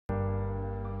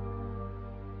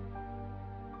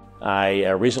I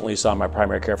recently saw my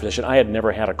primary care physician. I had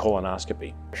never had a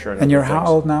colonoscopy. Sure. And you're how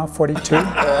old now? 42?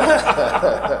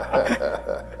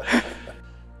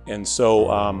 And so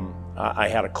I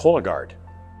had a Cologuard,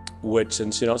 which,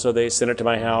 since, so they sent it to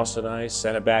my house and I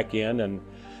sent it back in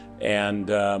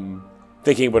and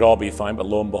thinking it would all be fine, but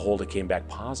lo and behold, it came back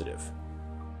positive.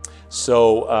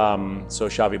 So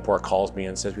Shavipur calls me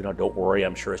and says, don't worry,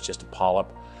 I'm sure it's just a polyp.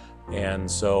 And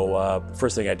so the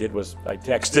first thing I did was I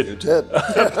texted. You did.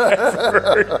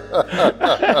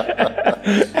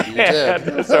 You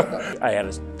did. So I had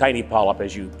a tiny polyp,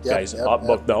 as you guys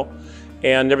both know,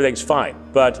 and everything's fine.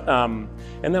 But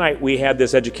and then we had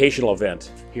this educational event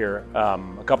here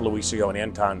a couple of weeks ago, and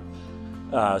Anton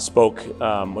spoke,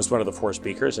 was one of the 4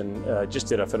 speakers, and just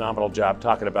did a phenomenal job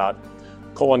talking about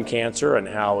colon cancer and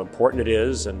how important it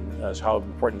is and how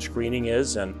important screening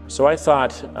is. And so I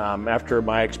thought, after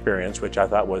my experience, which I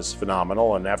thought was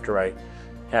phenomenal, and after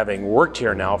having worked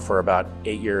here now for about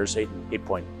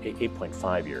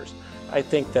 8.5 years, I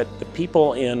think that the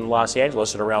people in Los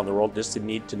Angeles and around the world just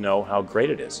need to know how great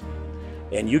it is.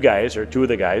 And you guys are 2 of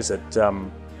the guys that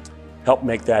helped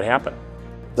make that happen.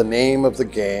 The name of the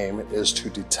game is to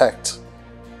detect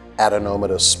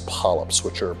adenomatous polyps,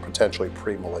 which are potentially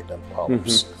pre-malignant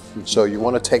polyps. So you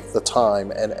want to take the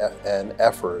time and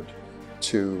effort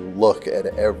to look at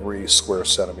every square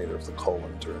centimeter of the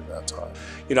colon during that time.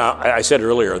 I said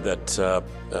earlier that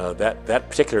that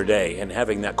particular day and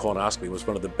having that colonoscopy was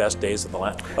one of the best days of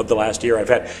the last year I've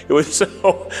had. It was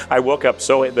so, I woke up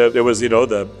so, there was,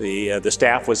 the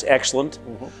staff was excellent.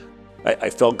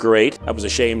 I felt great. I was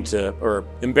ashamed or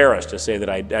embarrassed to say that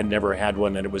I'd never had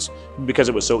one, and it was because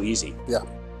it was so easy. Yeah.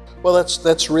 Well,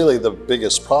 that's really the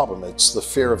biggest problem. It's the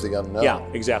fear of the unknown. Yeah,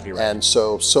 exactly right. And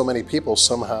so many people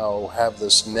somehow have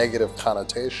this negative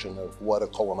connotation of what a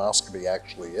colonoscopy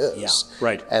actually is. Yeah,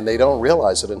 right. And they don't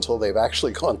realize it until they've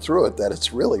actually gone through it, that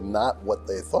it's really not what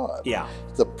they thought. Yeah.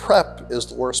 The prep is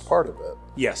the worst part of it.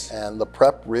 Yes. And the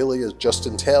prep really just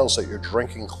entails that you're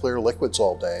drinking clear liquids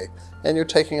all day and you're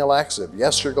taking a laxative.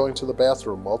 Yes, you're going to the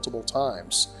bathroom multiple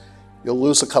times. You'll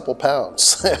lose a couple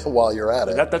pounds while you're at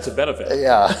it. That's a benefit.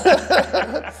 Yeah.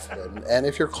 And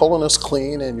if your colon is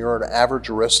clean and you're an average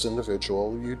risk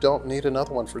individual, you don't need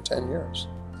another one for 10 years.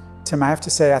 Tim, I have to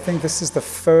say, I think this is the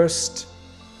first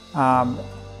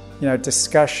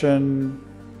discussion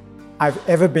I've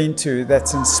ever been to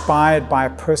that's inspired by a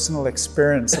personal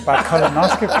experience about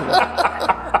colonoscopy.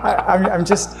 I'm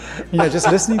just,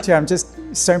 just listening to you, I'm just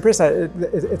so impressed.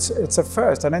 It's a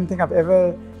first. I don't think I've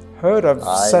ever heard of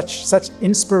such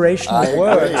inspirational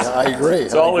words. I agree.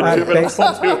 It's all attributable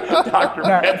to Dr.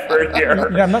 Bedford here.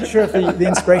 I'm not sure if the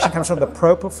inspiration comes from the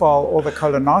propofol or the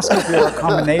colonoscopy or a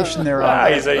combination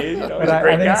thereof. He's a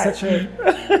great guy. Such a,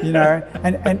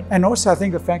 and also I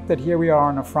think the fact that here we are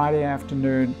on a Friday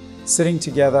afternoon, sitting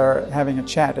together, having a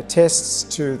chat, attests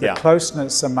to the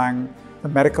closeness among the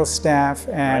medical staff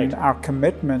and our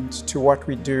commitment to what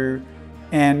we do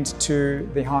and to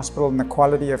the hospital and the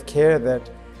quality of care that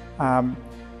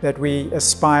we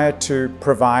aspire to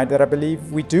provide, that I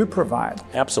believe we do provide.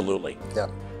 Absolutely.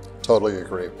 Yeah, totally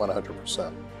agree,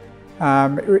 100%.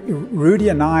 Rudy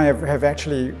and I have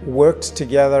actually worked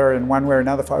together in one way or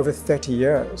another for over 30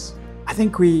 years. I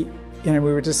think we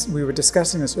were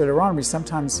discussing this earlier on, we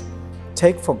sometimes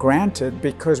take for granted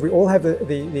because we all have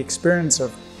the experience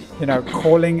of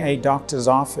calling a doctor's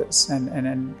office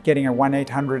and getting a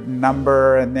 1-800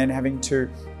 number and then having to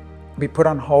be put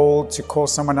on hold to call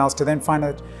someone else to then find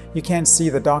out you can't see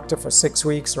the doctor for 6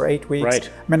 weeks or 8 weeks. Right.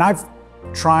 I mean, I've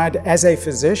tried as a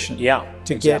physician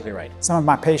to get some of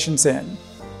my patients in,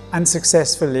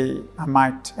 unsuccessfully, I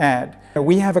might add.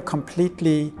 We have a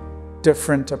completely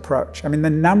different approach. I mean, the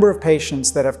number of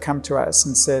patients that have come to us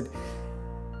and said,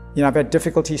 I've had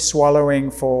difficulty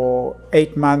swallowing for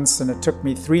 8 months and it took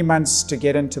me 3 months to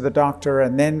get into the doctor,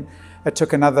 and then it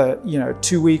took another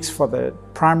 2 weeks for the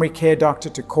primary care doctor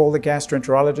to call the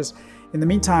gastroenterologist. In the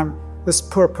meantime, this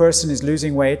poor person is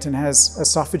losing weight and has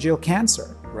esophageal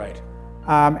cancer. Right.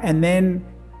 And then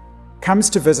comes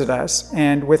to visit us,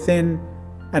 and within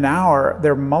an hour,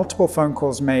 there are multiple phone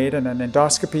calls made and an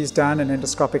endoscopy is done, an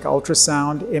endoscopic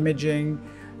ultrasound, imaging,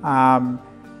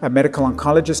 a medical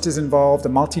oncologist is involved, a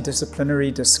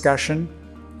multidisciplinary discussion,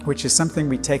 which is something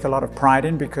we take a lot of pride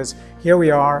in because here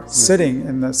we are sitting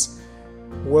in this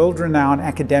world-renowned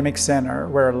academic center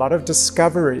where a lot of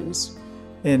discoveries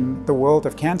in the world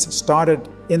of cancer started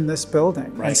in this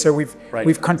building. Right. And so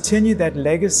we've continued that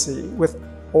legacy with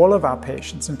all of our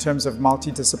patients in terms of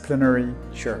multidisciplinary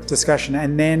discussion.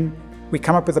 And then we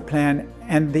come up with a plan,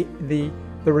 and the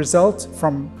result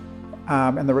from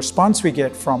and the response we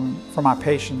get from our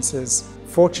patients is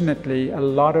fortunately, a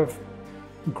lot of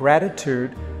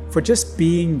gratitude for just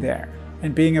being there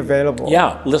and being available.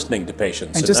 Yeah, listening to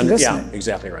patients. And just listening. Yeah,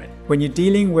 exactly right. When you're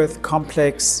dealing with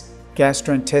complex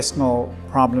gastrointestinal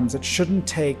problems, it shouldn't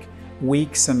take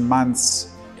weeks and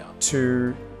months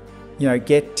to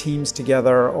get teams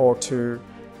together or to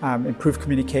improve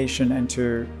communication and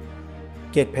to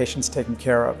get patients taken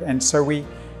care of. And so we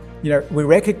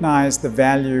recognize the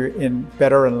value in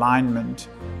better alignment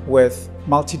with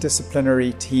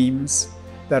multidisciplinary teams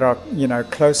that are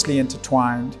closely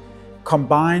intertwined,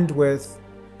 combined with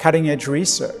cutting-edge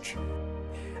research.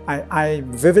 I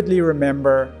vividly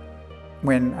remember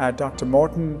when Dr.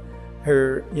 Morton,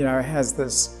 who has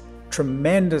this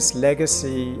tremendous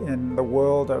legacy in the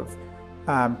world of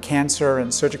cancer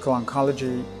and surgical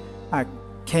oncology,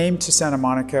 came to Santa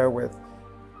Monica with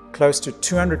close to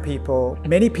 200 people.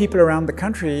 Many people around the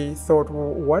country thought,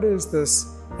 well, what is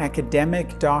this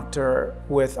academic doctor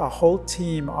with a whole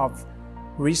team of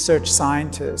research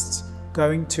scientists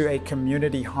going to a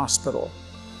community hospital?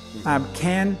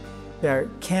 Can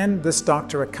this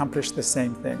doctor accomplish the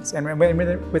same things? And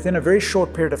within a very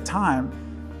short period of time,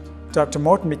 Dr.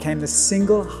 Morton became the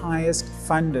single highest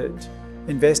funded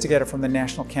investigator from the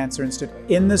National Cancer Institute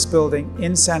in this building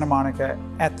in Santa Monica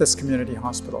at this community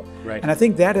hospital. Right. And I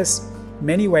think that has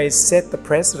many ways set the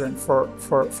precedent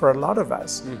for a lot of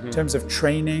us in terms of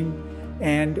training,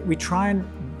 and we try and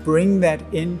bring that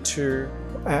into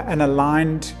an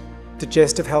aligned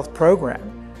digestive health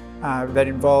program that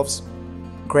involves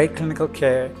great clinical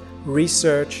care,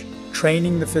 research,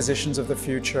 training the physicians of the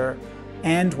future,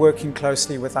 and working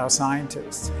closely with our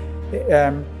scientists.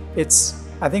 It's,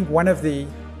 I think, one of the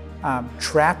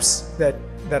traps that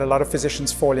a lot of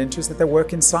physicians fall into is that they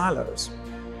work in silos.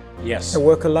 Yes. They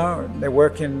work alone,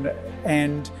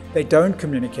 and they don't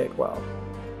communicate well.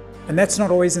 And that's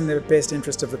not always in the best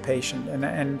interest of the patient.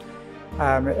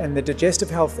 And the Digestive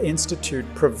Health Institute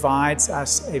provides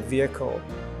us a vehicle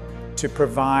to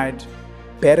provide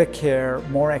better care,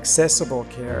 more accessible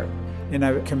care in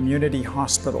a community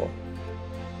hospital.